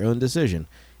make their own decision.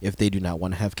 If they do not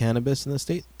want to have cannabis in the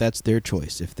state, that's their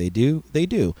choice. If they do, they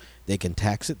do. They can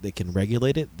tax it. They can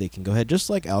regulate it. They can go ahead,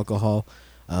 just like alcohol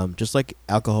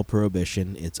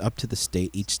prohibition. It's up to the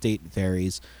state. Each state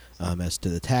varies as to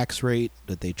the tax rate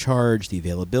that they charge, the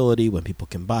availability, when people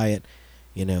can buy it,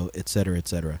 et cetera, et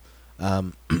cetera.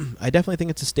 I definitely think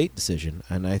it's a state decision,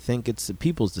 and I think it's the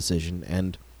people's decision.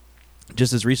 And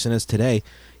just as recent as today,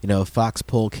 a Fox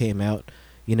poll came out,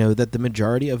 that the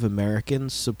majority of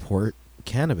Americans support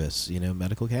cannabis,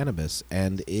 medical cannabis,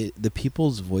 and the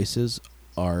people's voices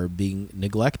are being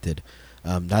neglected.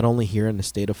 Not only here in the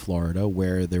state of Florida,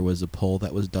 where there was a poll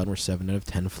that was done where 7 out of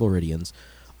 10 Floridians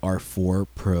are for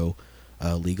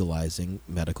legalizing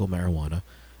medical marijuana.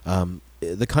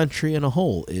 The country in a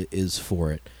whole is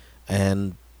for it.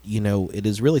 And, it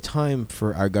is really time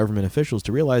for our government officials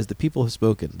to realize that people have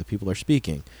spoken, the people are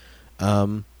speaking.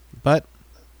 But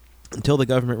until the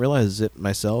government realizes it,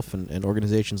 myself and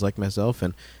organizations like myself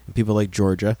and people like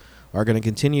Georgia are going to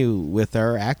continue with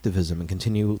our activism and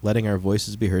continue letting our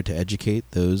voices be heard to educate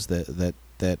those that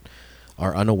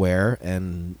are unaware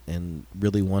and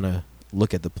really want to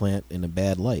look at the plant in a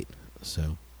bad light.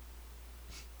 So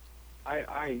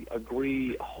I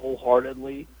agree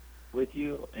wholeheartedly with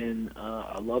you, and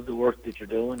I love the work that you're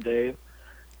doing, Dave.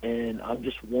 And I'm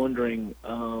just wondering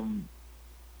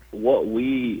what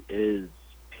we as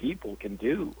people can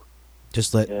do.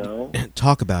 Just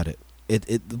talk about it.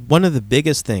 It one of the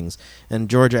biggest things, and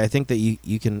Georgia, I think that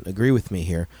you can agree with me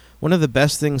here. One of the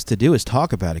best things to do is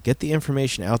talk about it. Get the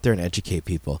information out there and educate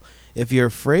people. If you're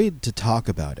afraid to talk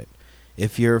about it,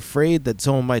 if you're afraid that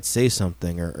someone might say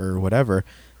something or whatever,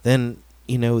 then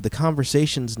the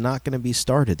conversation's not going to be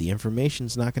started. The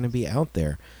information's not going to be out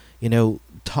there.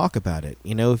 Talk about it.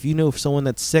 If someone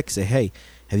that's sick, say, hey,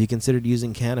 have you considered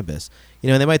using cannabis?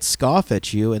 And they might scoff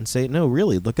at you and say, no,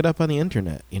 really, look it up on the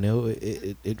internet.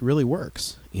 It really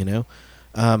works.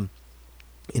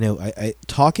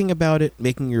 Talking about it,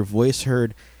 making your voice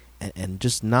heard, and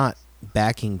just not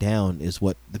backing down is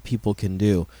what the people can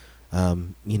do.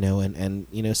 Sign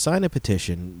a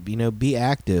petition. Be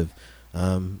active.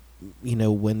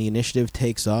 When the initiative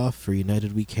takes off for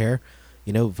United We Care,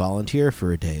 volunteer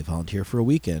for a day, volunteer for a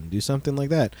weekend, do something like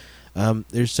that.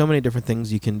 There's so many different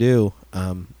things you can do.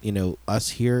 Us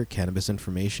here, Cannabis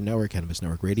Information Network, Cannabis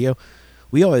Network Radio,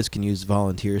 we always can use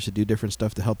volunteers to do different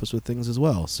stuff to help us with things as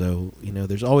well. So,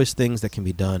 there's always things that can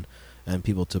be done and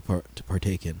people to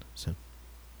partake in. So.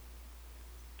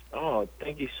 Oh,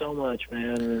 thank you so much,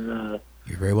 man. And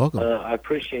you're very welcome. I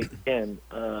appreciate, again,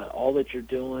 all that you're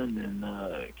doing, and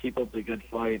keep up the good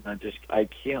fight. And I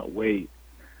can't wait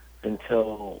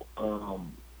until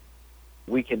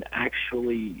we can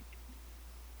actually,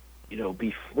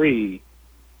 be free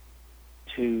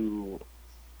to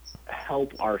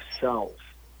help ourselves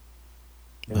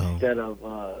instead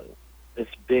of this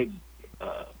big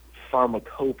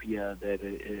pharmacopoeia that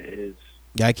is.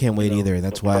 Yeah, I can't wait either.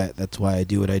 That's why I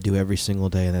do what I do every single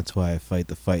day, and that's why I fight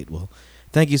the fight. Well,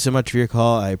 thank you so much for your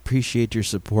call. I appreciate your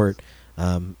support,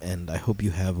 and I hope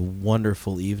you have a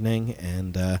wonderful evening.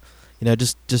 And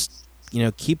just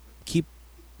keep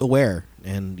aware,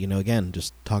 and again,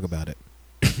 just talk about it.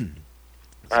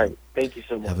 All right. Thank you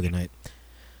so much. Have a good night.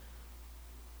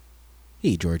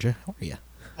 Hey, Georgia, how are you?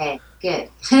 Hey, good.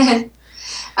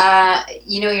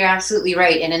 You're absolutely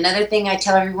right. And another thing I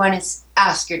tell everyone is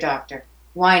ask your doctor.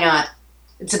 Why not?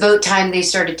 It's about time they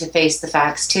started to face the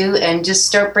facts too, and just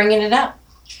start bringing it up.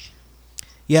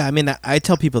 Yeah, I mean, I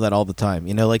tell people that all the time.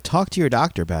 Talk to your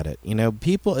doctor about it.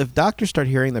 If doctors start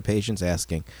hearing their patients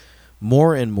asking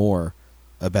more and more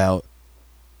about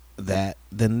that,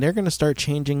 then they're going to start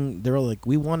changing. They're like,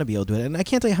 we want to be able to do it. And I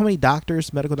can't tell you how many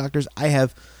medical doctors I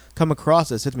have come across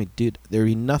that said to me, dude, there'd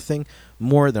be nothing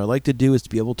more that I'd like to do is to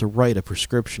be able to write a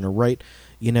prescription or write,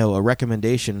 a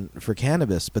recommendation for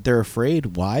cannabis. But they're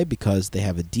afraid. Why? Because they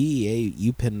have a DEA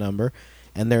UPIN number,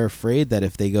 and they're afraid that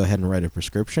if they go ahead and write a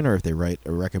prescription or if they write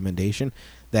a recommendation,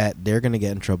 that they're going to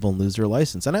get in trouble and lose their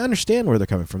license. And I understand where they're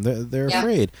coming from. They're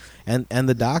afraid. And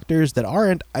the doctors that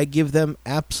aren't, I give them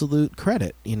absolute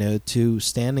credit, to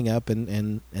standing up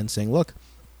and saying, look,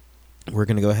 we're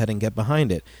going to go ahead and get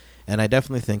behind it. And I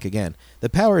definitely think, again, the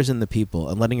power is in the people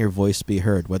and letting your voice be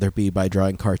heard, whether it be by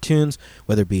drawing cartoons,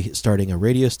 whether it be starting a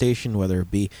radio station, whether it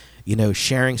be,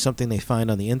 sharing something they find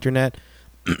on the internet,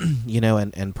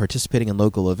 and participating in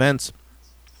local events.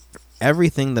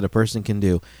 Everything that a person can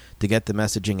do to get the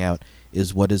messaging out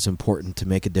is what is important to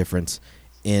make a difference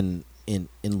in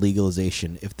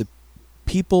legalization. If the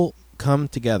people come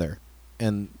together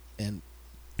and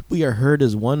we are heard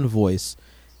as one voice,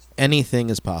 anything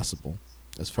is possible,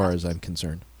 as far as I'm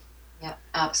concerned. Yeah,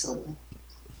 absolutely.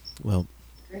 Well,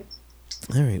 great.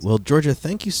 All right. Well, Georgia,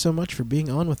 thank you so much for being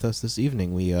on with us this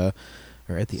evening. We are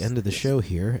at the end of the show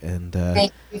here, and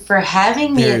thank you for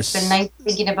having me. It's been nice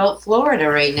thinking about Florida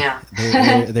right now.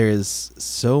 there is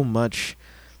so much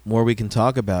more we can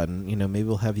talk about, and maybe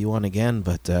we'll have you on again.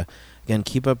 But again,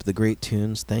 keep up the great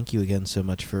tunes. Thank you again so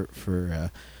much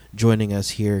for joining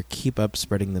us here. Keep up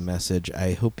spreading the message.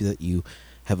 I hope that you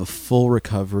have a full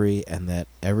recovery and that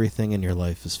everything in your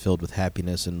life is filled with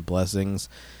happiness and blessings.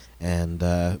 And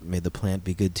may the plant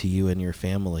be good to you and your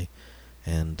family.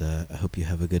 And I hope you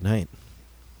have a good night.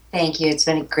 Thank you. It's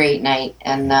been a great night.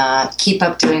 And keep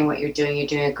up doing what you're doing. You're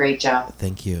doing a great job.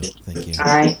 Thank you. Thank you. All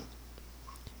right.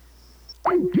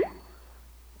 All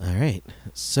right.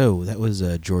 So that was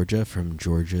Georgia from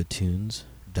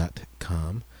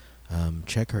GeorgiaToons.com.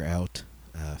 Check her out.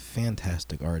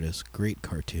 Fantastic artist. Great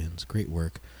cartoons. Great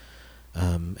work.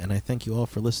 And I thank you all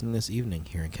for listening this evening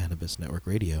here on Cannabis Network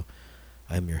Radio.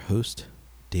 I'm your host,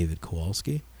 David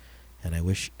Kowalski, and I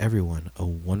wish everyone a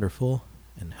wonderful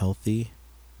and healthy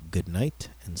good night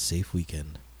and safe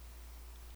weekend.